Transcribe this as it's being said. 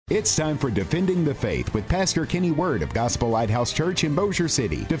It's time for Defending the Faith with Pastor Kenny Word of Gospel Lighthouse Church in Bossier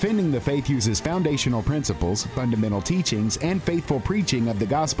City. Defending the Faith uses foundational principles, fundamental teachings, and faithful preaching of the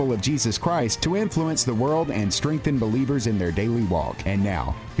gospel of Jesus Christ to influence the world and strengthen believers in their daily walk. And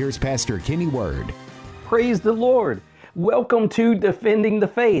now, here's Pastor Kenny Word. Praise the Lord. Welcome to Defending the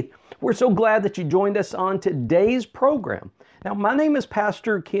Faith. We're so glad that you joined us on today's program. Now, my name is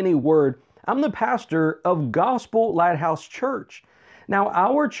Pastor Kenny Word. I'm the pastor of Gospel Lighthouse Church. Now,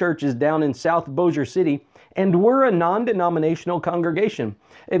 our church is down in South Bossier City, and we're a non-denominational congregation.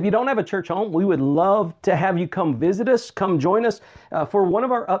 If you don't have a church home, we would love to have you come visit us, come join us for one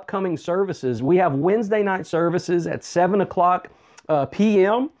of our upcoming services. We have Wednesday night services at 7 o'clock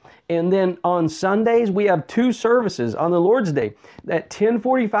p.m., and then on Sundays, we have two services on the Lord's Day. At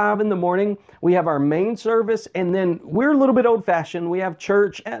 10:45 in the morning, we have our main service, and then we're a little bit old-fashioned. We have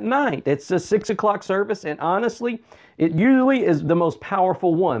church at night. It's a 6 o'clock service, and honestly, it usually is the most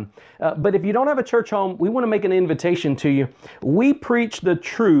powerful one. But if you don't have a church home, we want to make an invitation to you. We preach the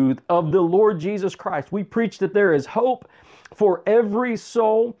truth of the Lord Jesus Christ. We preach that there is hope for every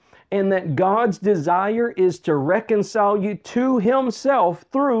soul, and that God's desire is to reconcile you to Himself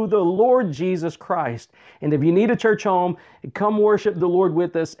through the Lord Jesus Christ. And if you need a church home, come worship the Lord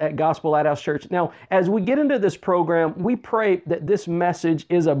with us at Gospel Lighthouse Church. Now, as we get into this program, we pray that this message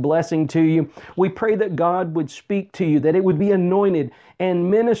is a blessing to you. We pray that God would speak to you, that it would be anointed and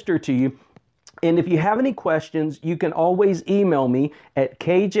minister to you. And if you have any questions, you can always email me at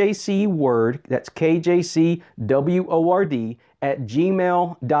kjcword, that's KJCWORD, at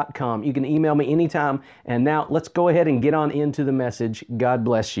gmail.com. You can email me anytime. And now let's go ahead and get on into the message. God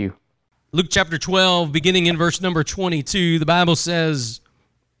bless you. Luke chapter 12, beginning in verse number 22, the Bible says,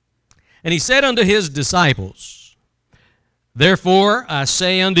 "And he said unto his disciples, Therefore I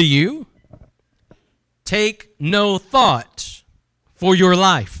say unto you, take no thought for your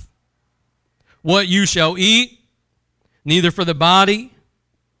life, what you shall eat, neither for the body,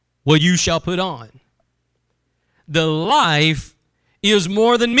 what you shall put on. The life is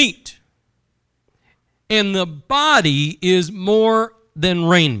more than meat, and the body is more than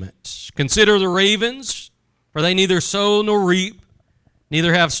raiment. Consider the ravens, for they neither sow nor reap,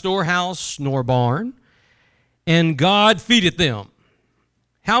 neither have storehouse nor barn, and God feedeth them.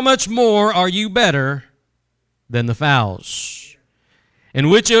 How much more are you better than the fowls? And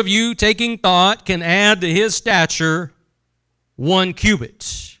which of you, taking thought, can add to his stature 1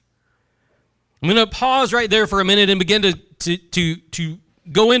 cubit? I'm going to pause right there for a minute and begin to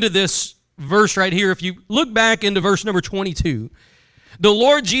go into this verse right here. If you look back into verse number 22, the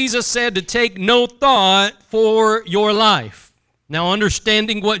Lord Jesus said to take no thought for your life. Now,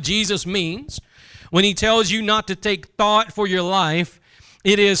 understanding what Jesus means, when he tells you not to take thought for your life,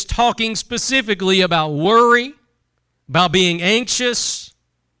 it is talking specifically about worry, about being anxious,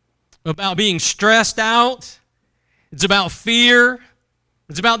 about being stressed out. It's about fear.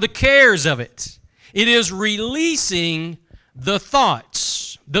 It's about the cares of it. It is releasing the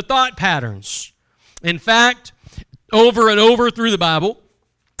thoughts, the thought patterns. In fact, over and over through the Bible,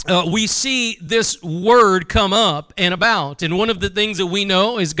 we see this word come up and about. And one of the things that we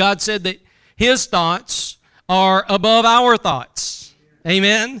know is God said that His thoughts are above our thoughts.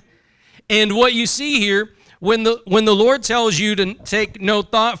 Amen? And what you see here, when the Lord tells you to take no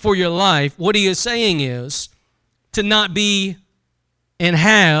thought for your life, what He is saying is to not be and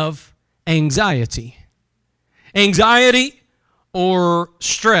have anxiety. Anxiety or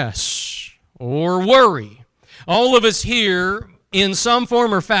stress or worry. All of us here, in some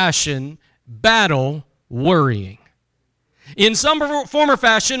form or fashion, battle worrying. In some form or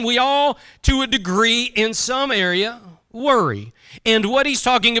fashion, we all, to a degree, in some area, worry. And what he's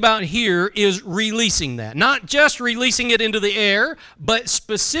talking about here is releasing that. Not just releasing it into the air, but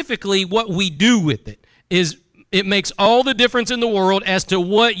specifically what we do with it. It makes all the difference in the world as to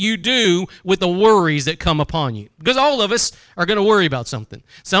what you do with the worries that come upon you. Because all of us are going to worry about something.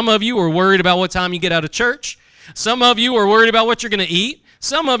 Some of you are worried about what time you get out of church. Some of you are worried about what you're going to eat.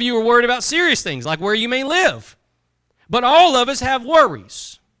 Some of you are worried about serious things like where you may live. But all of us have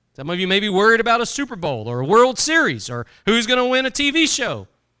worries. Some of you may be worried about a Super Bowl or a World Series or who's going to win a TV show.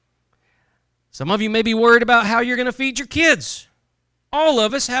 Some of you may be worried about how you're going to feed your kids. All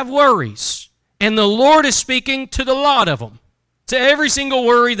of us have worries. And the Lord is speaking to the lot of them, to every single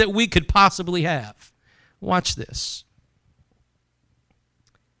worry that we could possibly have. Watch this.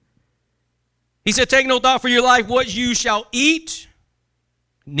 He said, take no thought for your life what you shall eat,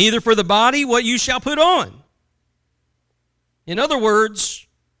 neither for the body what you shall put on. In other words,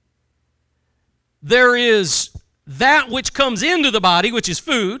 there is that which comes into the body, which is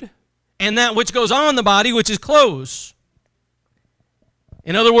food, and that which goes on the body, which is clothes.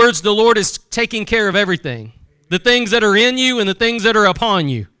 In other words, the Lord is taking care of everything. The things that are in you and the things that are upon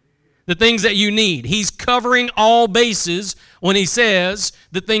you. The things that you need. He's covering all bases when he says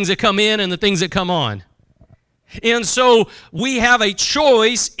the things that come in and the things that come on. And so we have a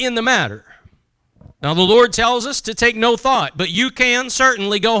choice in the matter. Now the Lord tells us to take no thought, but you can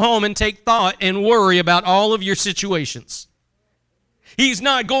certainly go home and take thought and worry about all of your situations. He's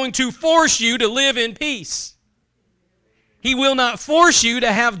not going to force you to live in peace. He will not force you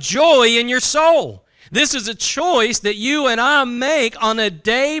to have joy in your soul. This is a choice that you and I make on a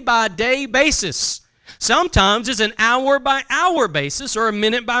day-by-day basis. Sometimes it's an hour-by-hour basis or a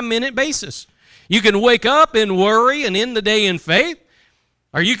minute-by-minute basis. You can wake up and worry and end the day in faith,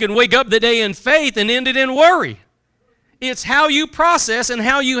 or you can wake up the day in faith and end it in worry. It's how you process and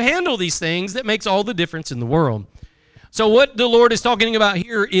how you handle these things that makes all the difference in the world. So what the Lord is talking about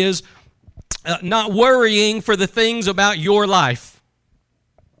here is not worrying for the things about your life.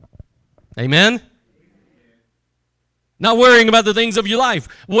 Amen? Not worrying about the things of your life.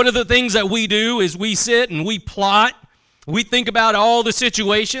 One of the things that we do is we sit and we plot. We think about all the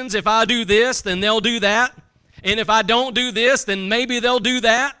situations. If I do this, then they'll do that. And if I don't do this, then maybe they'll do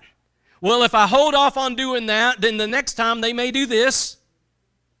that. Well, if I hold off on doing that, then the next time they may do this.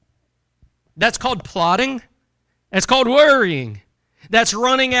 That's called plotting. That's called worrying. That's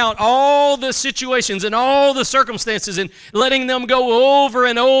running out all the situations and all the circumstances and letting them go over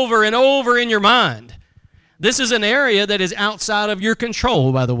and over and over in your mind. This is an area that is outside of your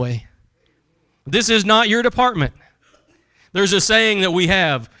control, by the way. This is not your department. There's a saying that we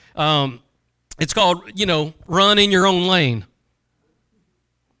have. It's called, run in your own lane.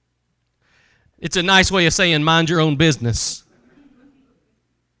 It's a nice way of saying mind your own business.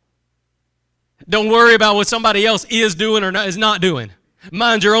 Don't worry about what somebody else is doing or is not doing.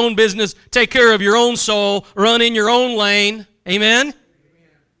 Mind your own business. Take care of your own soul. Run in your own lane. Amen?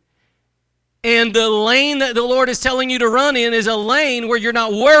 And the lane that the Lord is telling you to run in is a lane where you're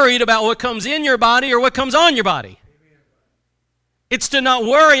not worried about what comes in your body or what comes on your body. It's to not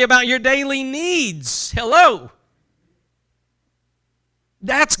worry about your daily needs. Hello.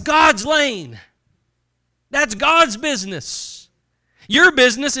 That's God's lane. That's God's business. Your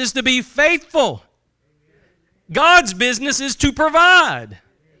business is to be faithful. God's business is to provide.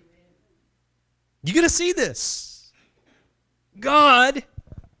 You're going to see this. God,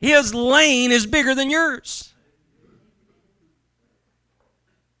 His lane is bigger than yours.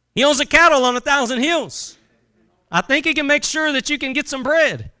 He owns the cattle on 1,000 hills. I think He can make sure that you can get some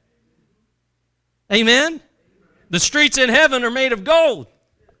bread. Amen? The streets in heaven are made of gold.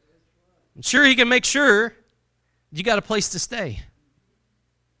 I'm sure He can make sure you got a place to stay.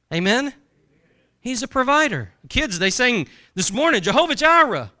 Amen? He's a provider. Kids, they sang this morning, Jehovah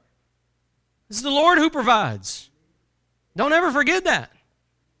Jireh. This is the Lord who provides. Don't ever forget that.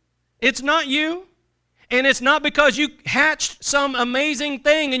 It's not you, and it's not because you hatched some amazing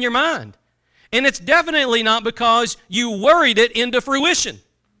thing in your mind. And it's definitely not because you worried it into fruition.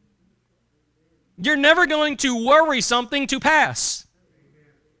 You're never going to worry something to pass.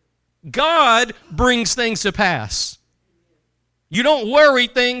 God brings things to pass. You don't worry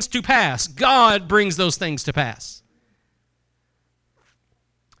things to pass. God brings those things to pass.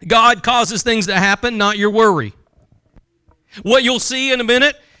 God causes things to happen, not your worry. What you'll see in a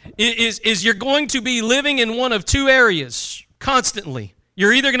minute is you're going to be living in one of two areas constantly.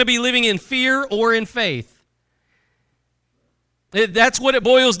 You're either going to be living in fear or in faith. That's what it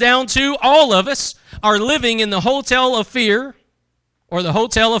boils down to. All of us are living in the hotel of fear or the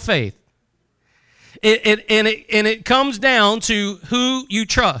hotel of faith. It comes down to who you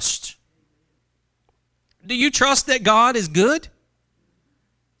trust. Do you trust that God is good?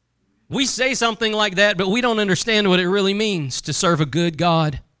 We say something like that, but we don't understand what it really means to serve a good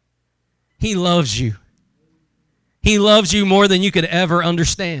God. He loves you. He loves you more than you could ever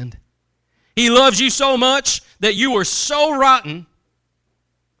understand. He loves you so much that you were so rotten,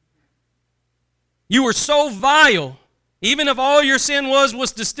 you were so vile, even if all your sin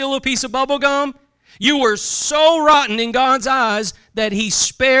was to steal a piece of bubble gum, you were so rotten in God's eyes that He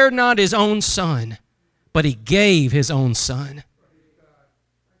spared not His own Son, but He gave His own Son.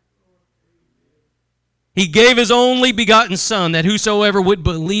 He gave His only begotten Son, that whosoever would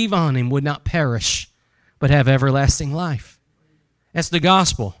believe on Him would not perish, but have everlasting life. That's the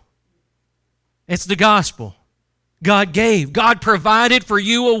gospel. It's the gospel. God gave. God provided for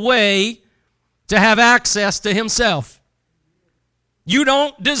you a way to have access to Himself. You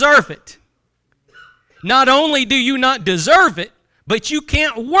don't deserve it. Not only do you not deserve it, but you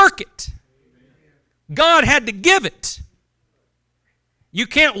can't work it. God had to give it. You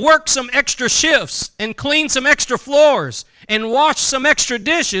can't work some extra shifts and clean some extra floors and wash some extra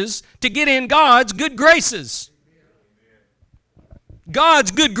dishes to get in God's good graces.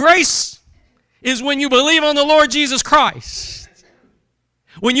 God's good grace is when you believe on the Lord Jesus Christ.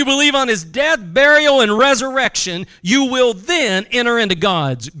 When you believe on His death, burial, and resurrection, you will then enter into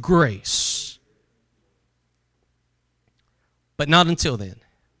God's grace. But not until then.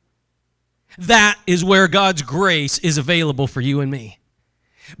 That is where God's grace is available for you and me.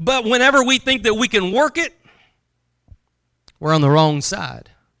 But whenever we think that we can work it, we're on the wrong side.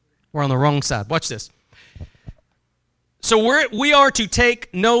 We're on the wrong side. Watch this. So we are to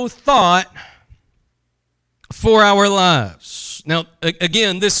take no thought for our lives. Now,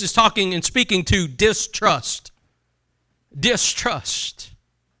 again, this is talking and speaking to distrust. Distrust.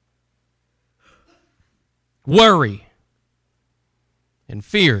 Worry. And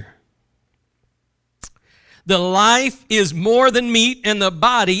fear. The life is more than meat, and the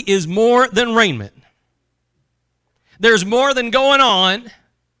body is more than raiment. There's more than going on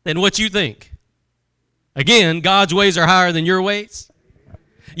than what you think. Again, God's ways are higher than your ways.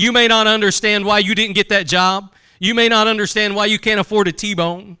 You may not understand why you didn't get that job. You may not understand why you can't afford a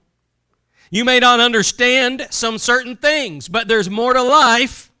T-bone. You may not understand some certain things, but there's more to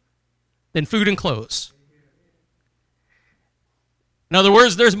life than food and clothes. In other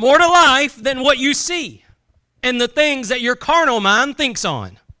words, there's more to life than what you see and the things that your carnal mind thinks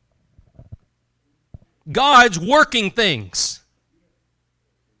on. God's working things.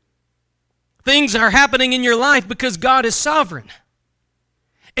 Things are happening in your life because God is sovereign.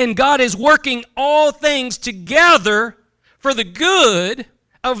 And God is working all things together for the good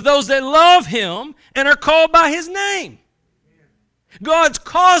of those that love Him and are called by His name. God's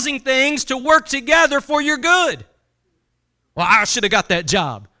causing things to work together for your good. Well, I should have got that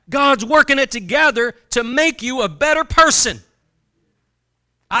job. God's working it together to make you a better person.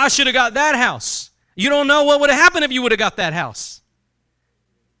 I should have got that house. You don't know what would have happened if you would have got that house.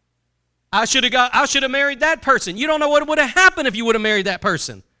 I should have married that person. You don't know what would have happened if you would have married that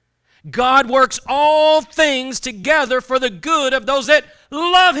person. God works all things together for the good of those that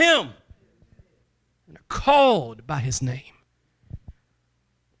love Him and are called by His name.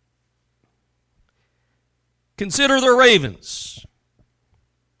 Consider the ravens,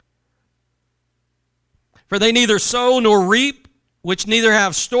 for they neither sow nor reap, which neither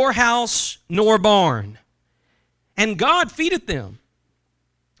have storehouse nor barn, and God feedeth them.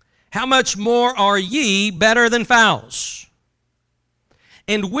 How much more are ye better than fowls?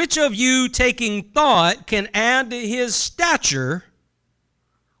 And which of you, taking thought, can add to his stature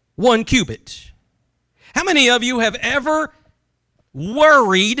 1 cubit? How many of you have ever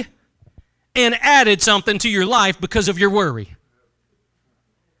worried and added something to your life because of your worry?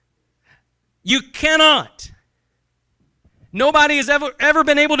 You cannot. Nobody has ever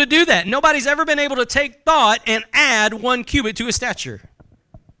been able to do that. Nobody's ever been able to take thought and add 1 cubit to his stature.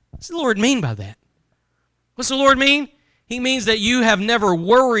 What's the Lord mean by that? What's the Lord mean? He means that you have never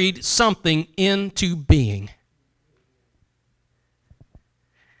worried something into being.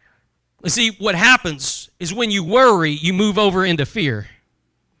 You see, what happens is when you worry, you move over into fear.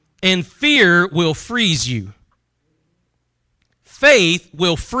 And fear will freeze you. Faith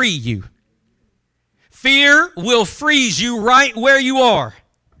will free you. Fear will freeze you right where you are.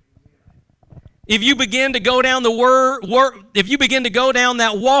 If you begin to go down if you begin to go down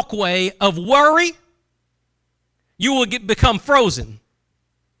that walkway of worry, you will become frozen.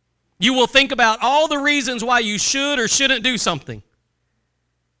 You will think about all the reasons why you should or shouldn't do something.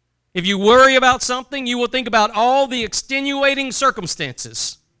 If you worry about something, you will think about all the extenuating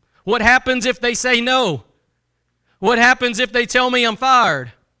circumstances. What happens if they say no? What happens if they tell me I'm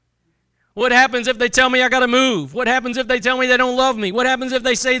fired? What happens if they tell me I got to move? What happens if they tell me they don't love me? What happens if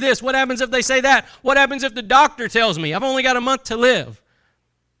they say this? What happens if they say that? What happens if the doctor tells me I've only got a month to live?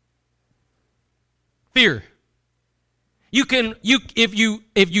 Fear. If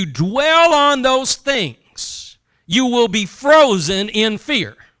you dwell on those things, you will be frozen in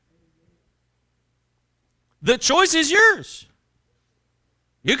fear. The choice is yours.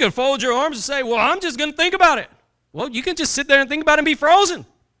 You can fold your arms and say, well, I'm just going to think about it. Well, you can just sit there and think about it and be frozen.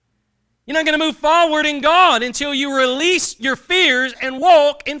 You're not going to move forward in God until you release your fears and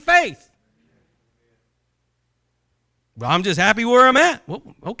walk in faith. Well, I'm just happy where I'm at. Well,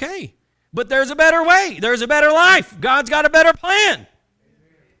 okay. But there's a better way. There's a better life. God's got a better plan.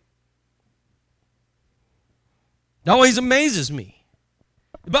 It always amazes me.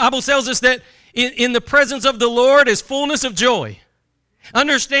 The Bible tells us that in the presence of the Lord is fullness of joy.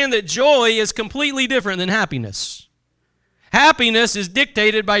 Understand that joy is completely different than happiness. Happiness is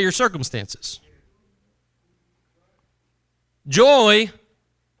dictated by your circumstances. Joy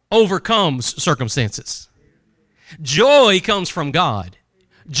overcomes circumstances. Joy comes from God.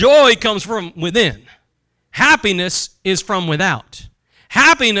 Joy comes from within. Happiness is from without.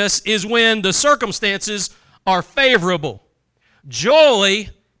 Happiness is when the circumstances are favorable. Joy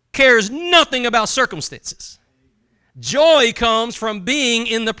cares nothing about circumstances. Joy comes from being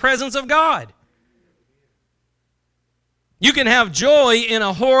in the presence of God. You can have joy in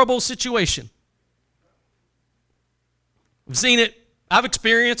a horrible situation. I've seen it. I've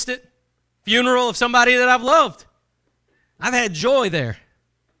experienced it. Funeral of somebody that I've loved. I've had joy there.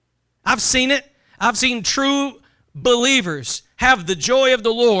 I've seen it. I've seen true believers have the joy of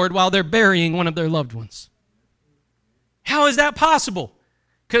the Lord while they're burying one of their loved ones. How is that possible?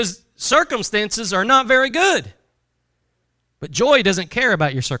 Because circumstances are not very good. But joy doesn't care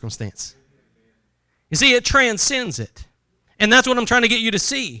about your circumstance. You see, it transcends it. And that's what I'm trying to get you to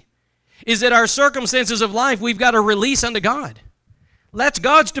see, is that our circumstances of life, we've got to release unto God. That's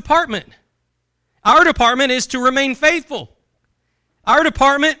God's department. Our department is to remain faithful. Our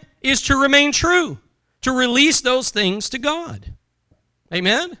department is to remain true, to release those things to God.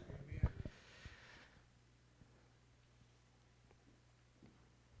 Amen?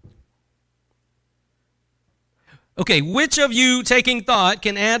 Okay, which of you taking thought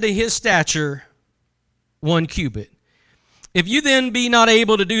can add to his stature 1 cubit? If you then be not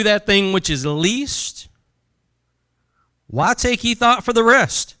able to do that thing which is least, why take ye thought for the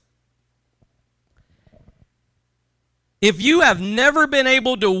rest? If you have never been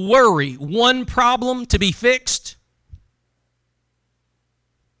able to worry one problem to be fixed,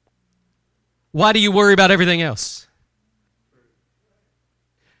 why do you worry about everything else?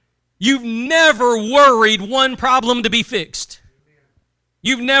 You've never worried one problem to be fixed.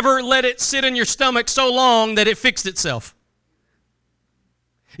 You've never let it sit in your stomach so long that it fixed itself.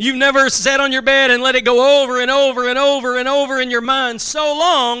 You've never sat on your bed and let it go over and over and over and over in your mind so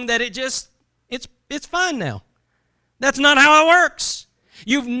long that it's fine now. That's not how it works.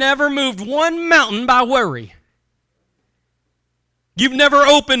 You've never moved one mountain by worry. You've never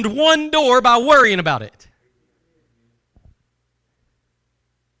opened one door by worrying about it.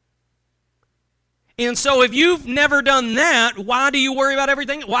 And so if you've never done that, why do you worry about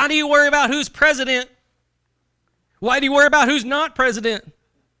everything? Why do you worry about who's president? Why do you worry about who's not president?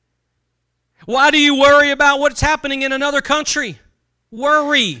 Why do you worry about what's happening in another country?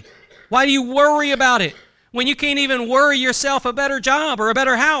 Worry. Why do you worry about it when you can't even worry yourself a better job or a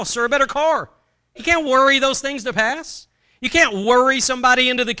better house or a better car? You can't worry those things to pass. You can't worry somebody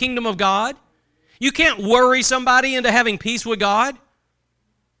into the kingdom of God. You can't worry somebody into having peace with God.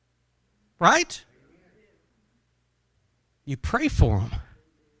 Right? You pray for them.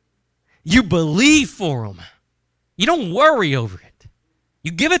 You believe for them. You don't worry over it.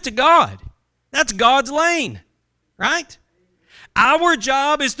 You give it to God. That's God's lane, right? Our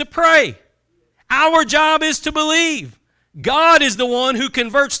job is to pray. Our job is to believe. God is the one who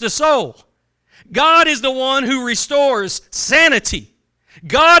converts the soul. God is the one who restores sanity.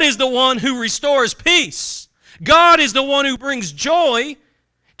 God is the one who restores peace. God is the one who brings joy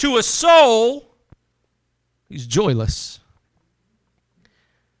to a soul who's joyless.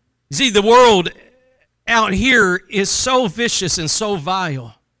 You see, the world out here is so vicious and so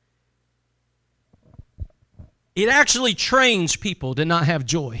vile. It actually trains people to not have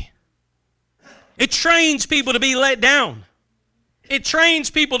joy. It trains people to be let down. It trains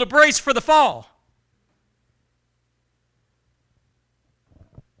people to brace for the fall.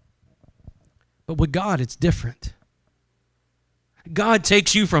 But with God, it's different. God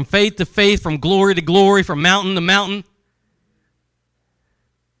takes you from faith to faith, from glory to glory, from mountain to mountain.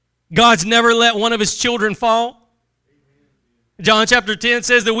 God's never let one of his children fall. John chapter 10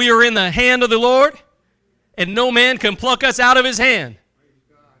 says that we are in the hand of the Lord, and no man can pluck us out of his hand.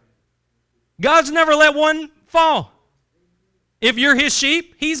 God's never let one fall. If you're his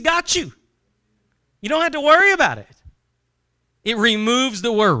sheep, he's got you. You don't have to worry about it. It removes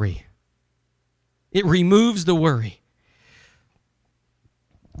the worry. It removes the worry.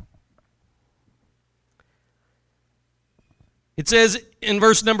 It says in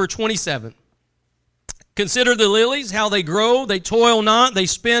verse number 27, consider the lilies, how they grow, they toil not, they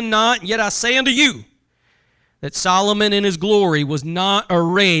spin not, yet I say unto you, that Solomon in his glory was not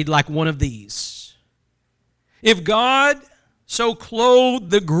arrayed like one of these. If God so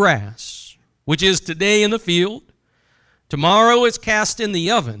clothed the grass, which is today in the field, tomorrow is cast in the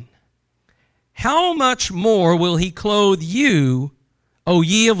oven, how much more will he clothe you, O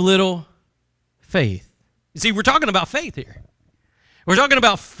ye of little faith? You see, we're talking about faith here. We're talking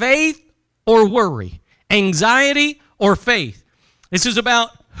about faith or worry, anxiety or faith. This is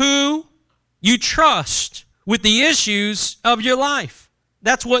about who you trust with the issues of your life.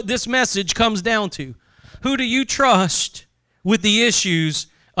 That's what this message comes down to. Who do you trust with the issues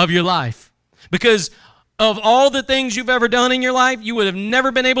of your life? Because of all the things you've ever done in your life, you would have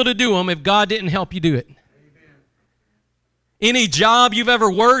never been able to do them if God didn't help you do it. Amen. Any job you've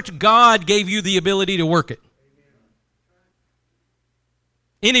ever worked, God gave you the ability to work it.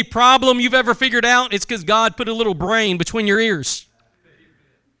 Any problem you've ever figured out, it's because God put a little brain between your ears.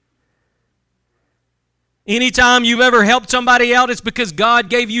 Anytime you've ever helped somebody out, it's because God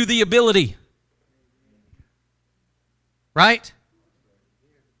gave you the ability. Right?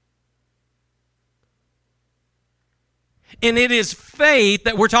 And it is faith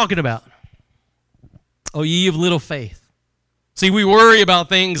that we're talking about. Oh, ye of little faith. See, we worry about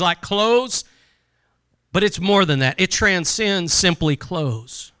things like clothes, but it's more than that. It transcends simply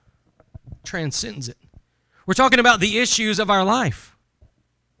clothes. Transcends it. We're talking about the issues of our life.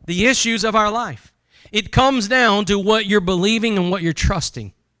 The issues of our life. It comes down to what you're believing and what you're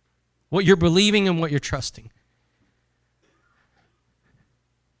trusting. What you're believing and what you're trusting.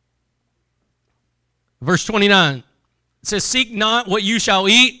 Verse 29, it says, seek not what you shall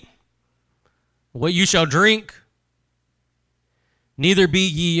eat, what you shall drink, neither be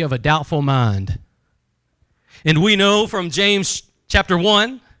ye of a doubtful mind. And we know from James chapter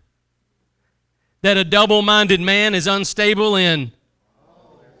 1 that a double-minded man is unstable in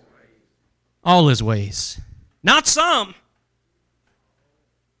all his ways. Not some.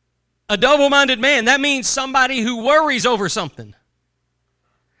 A double-minded man, that means somebody who worries over something.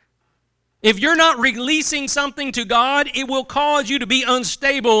 If you're not releasing something to God, it will cause you to be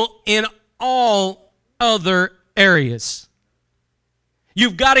unstable in all other areas.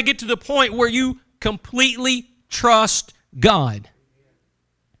 You've got to get to the point where you completely trust God.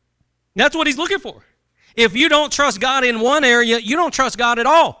 That's what he's looking for. If you don't trust God in one area, you don't trust God at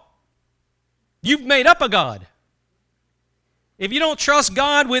all. You've made up a God. If you don't trust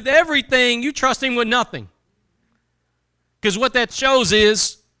God with everything, you trust him with nothing. Because what that shows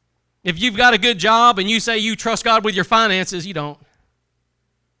is, if you've got a good job and you say you trust God with your finances, you don't.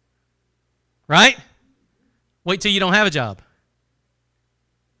 Right? Wait till you don't have a job.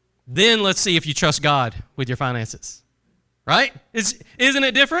 Then let's see if you trust God with your finances. Right? Isn't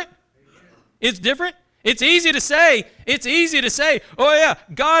it different? It's different. It's easy to say, oh yeah,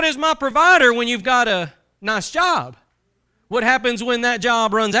 God is my provider when you've got a nice job. What happens when that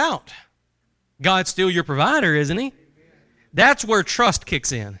job runs out? God's still your provider, isn't he? That's where trust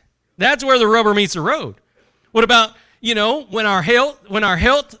kicks in. That's where the rubber meets the road. What about, when our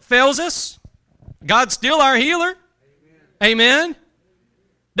health fails us? God's still our healer. Amen.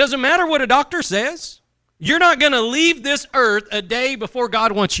 Doesn't matter what a doctor says. You're not going to leave this earth a day before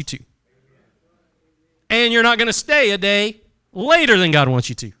God wants you to. And you're not going to stay a day later than God wants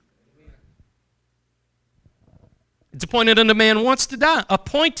you to. It's appointed unto man once to die.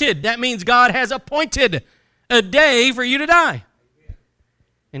 Appointed. That means God has appointed a day for you to die.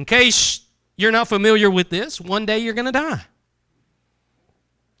 In case you're not familiar with this, one day you're going to die.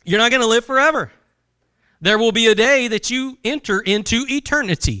 You're not going to live forever. There will be a day that you enter into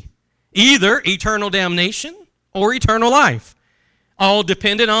eternity. Either eternal damnation or eternal life. All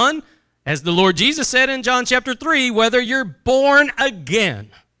dependent on, as the Lord Jesus said in John chapter 3, whether you're born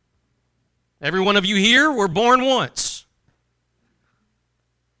again. Every one of you here were born once.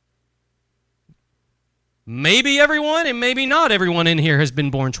 Maybe everyone and maybe not everyone in here has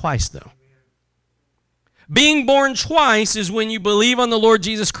been born twice, though. Being born twice is when you believe on the Lord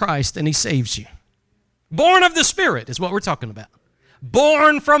Jesus Christ and he saves you. Born of the Spirit is what we're talking about.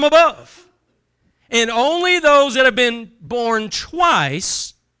 Born from above. And only those that have been born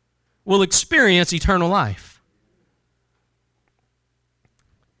twice will experience eternal life.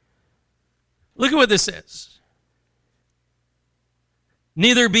 Look at what this says.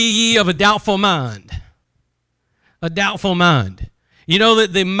 Neither be ye of a doubtful mind. A doubtful mind. You know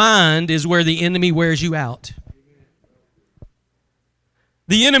that the mind is where the enemy wears you out.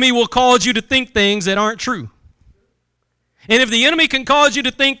 The enemy will cause you to think things that aren't true. And if the enemy can cause you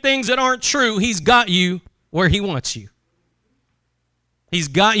to think things that aren't true, he's got you where he wants you. He's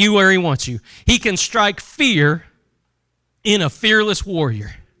got you where he wants you. He can strike fear in a fearless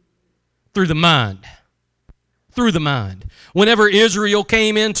warrior through the mind. Through the mind. Whenever Israel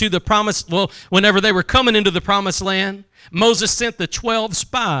came into the whenever they were coming into the promised land, Moses sent the 12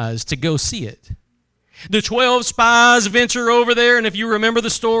 spies to go see it. The 12 spies venture over there, and if you remember the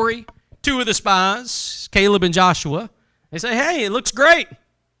story, 2 of the spies, Caleb and Joshua, they say, hey, it looks great.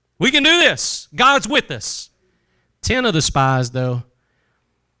 We can do this. God's with us. 10 of the spies, though,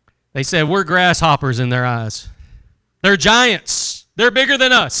 they said, we're grasshoppers in their eyes. They're giants. They're bigger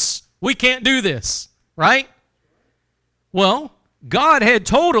than us. We can't do this, right? Well, God had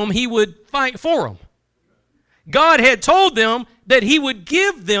told them he would fight for them. God had told them that he would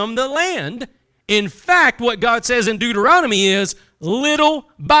give them the land. In fact, what God says in Deuteronomy is little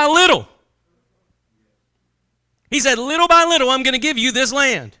by little. He said, little by little, I'm going to give you this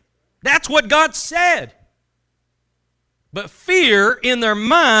land. That's what God said. But fear in their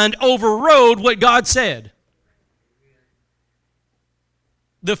mind overrode what God said.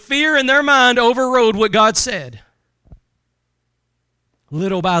 The fear in their mind overrode what God said.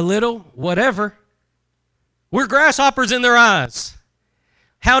 Little by little, whatever. We're grasshoppers in their eyes.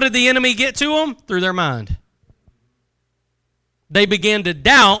 How did the enemy get to them? Through their mind. They began to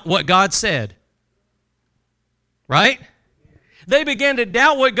doubt what God said. Right? They began to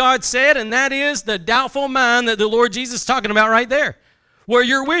doubt what God said, and that is the doubtful mind that the Lord Jesus is talking about right there, where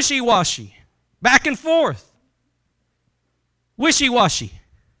you're wishy-washy, back and forth. Wishy-washy.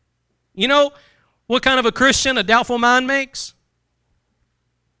 You know what kind of a Christian a doubtful mind makes?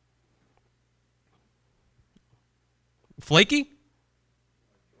 Flaky?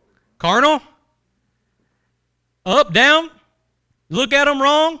 Carnal? Up, down? Look at them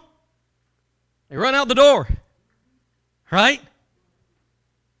wrong? They run out the door. Right?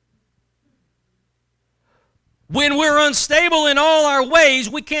 When we're unstable in all our ways,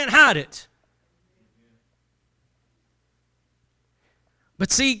 we can't hide it.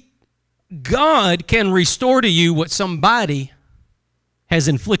 But see, God can restore to you what somebody has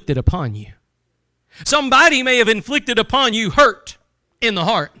inflicted upon you. Somebody may have inflicted upon you hurt in the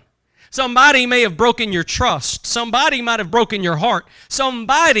heart. Somebody may have broken your trust. Somebody might have broken your heart.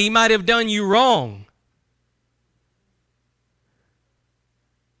 Somebody might have done you wrong.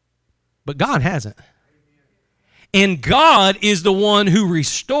 But God hasn't. And God is the one who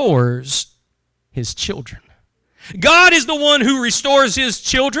restores his children. God is the one who restores his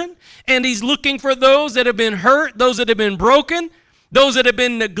children, and he's looking for those that have been hurt, those that have been broken, those that have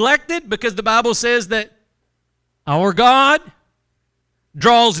been neglected, because the Bible says that our God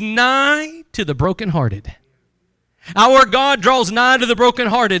draws nigh to the brokenhearted. Our God draws nigh to the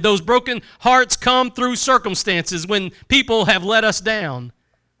brokenhearted. Those broken hearts come through circumstances when people have let us down.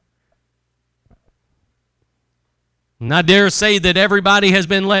 And I dare say that everybody has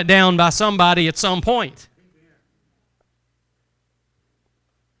been let down by somebody at some point.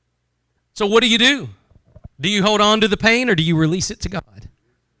 So what do? Do you hold on to the pain or do you release it to God?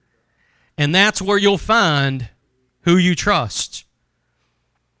 And that's where you'll find who you trust.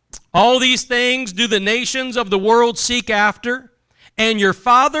 All these things do the nations of the world seek after, and your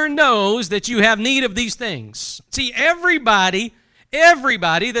Father knows that you have need of these things. See, everybody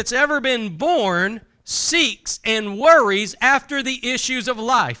that's ever been born seeks and worries after the issues of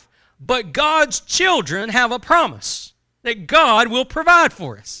life. But God's children have a promise that God will provide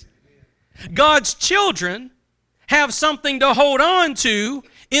for us. God's children have something to hold on to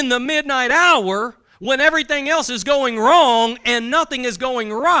in the midnight hour when everything else is going wrong and nothing is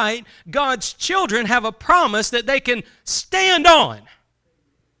going right. God's children have a promise that they can stand on.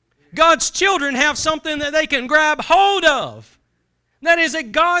 God's children have something that they can grab hold of. That is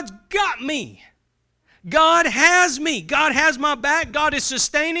that God's got me. God has me. God has my back. God is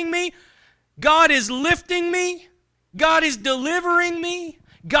sustaining me. God is lifting me. God is delivering me.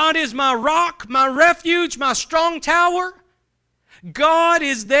 God is my rock, my refuge, my strong tower. God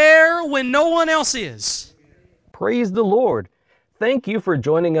is there when no one else is. Praise the Lord. Thank you for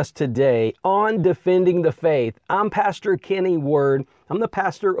joining us today on Defending the Faith. I'm Pastor Kenny Word. I'm the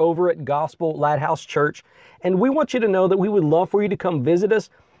pastor over at Gospel Lighthouse Church, and we want you to know that we would love for you to come visit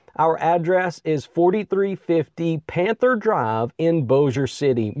us. Our address is 4350 Panther Drive in Bossier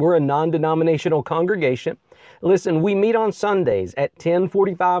City. We're a non-denominational congregation. Listen, we meet on Sundays at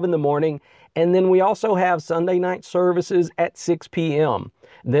 10:45 in the morning, and then we also have Sunday night services at 6 p.m.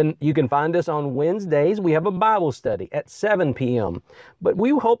 Then you can find us on Wednesdays. We have a Bible study at 7 p.m. But we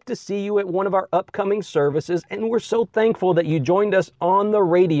hope to see you at one of our upcoming services, and we're so thankful that you joined us on the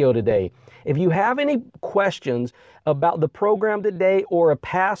radio today. If you have any questions about the program today or a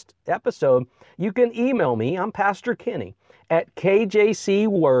past episode, you can email me. I'm Pastor Kenny at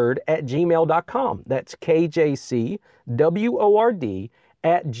kjcword@gmail.com. That's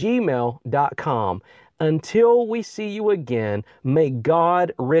kjcword@gmail.com. Until we see you again, may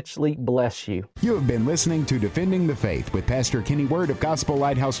God richly bless you. You have been listening to Defending the Faith with Pastor Kenny Word of Gospel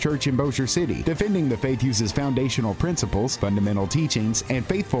Lighthouse Church in Bossier City. Defending the Faith uses foundational principles, fundamental teachings, and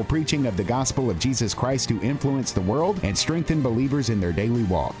faithful preaching of the gospel of Jesus Christ to influence the world and strengthen believers in their daily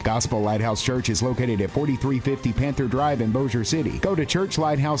walk. Gospel Lighthouse Church is located at 4350 Panther Drive in Bossier City. Go to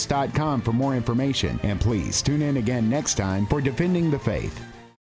churchlighthouse.com for more information, and please tune in again next time for Defending the Faith.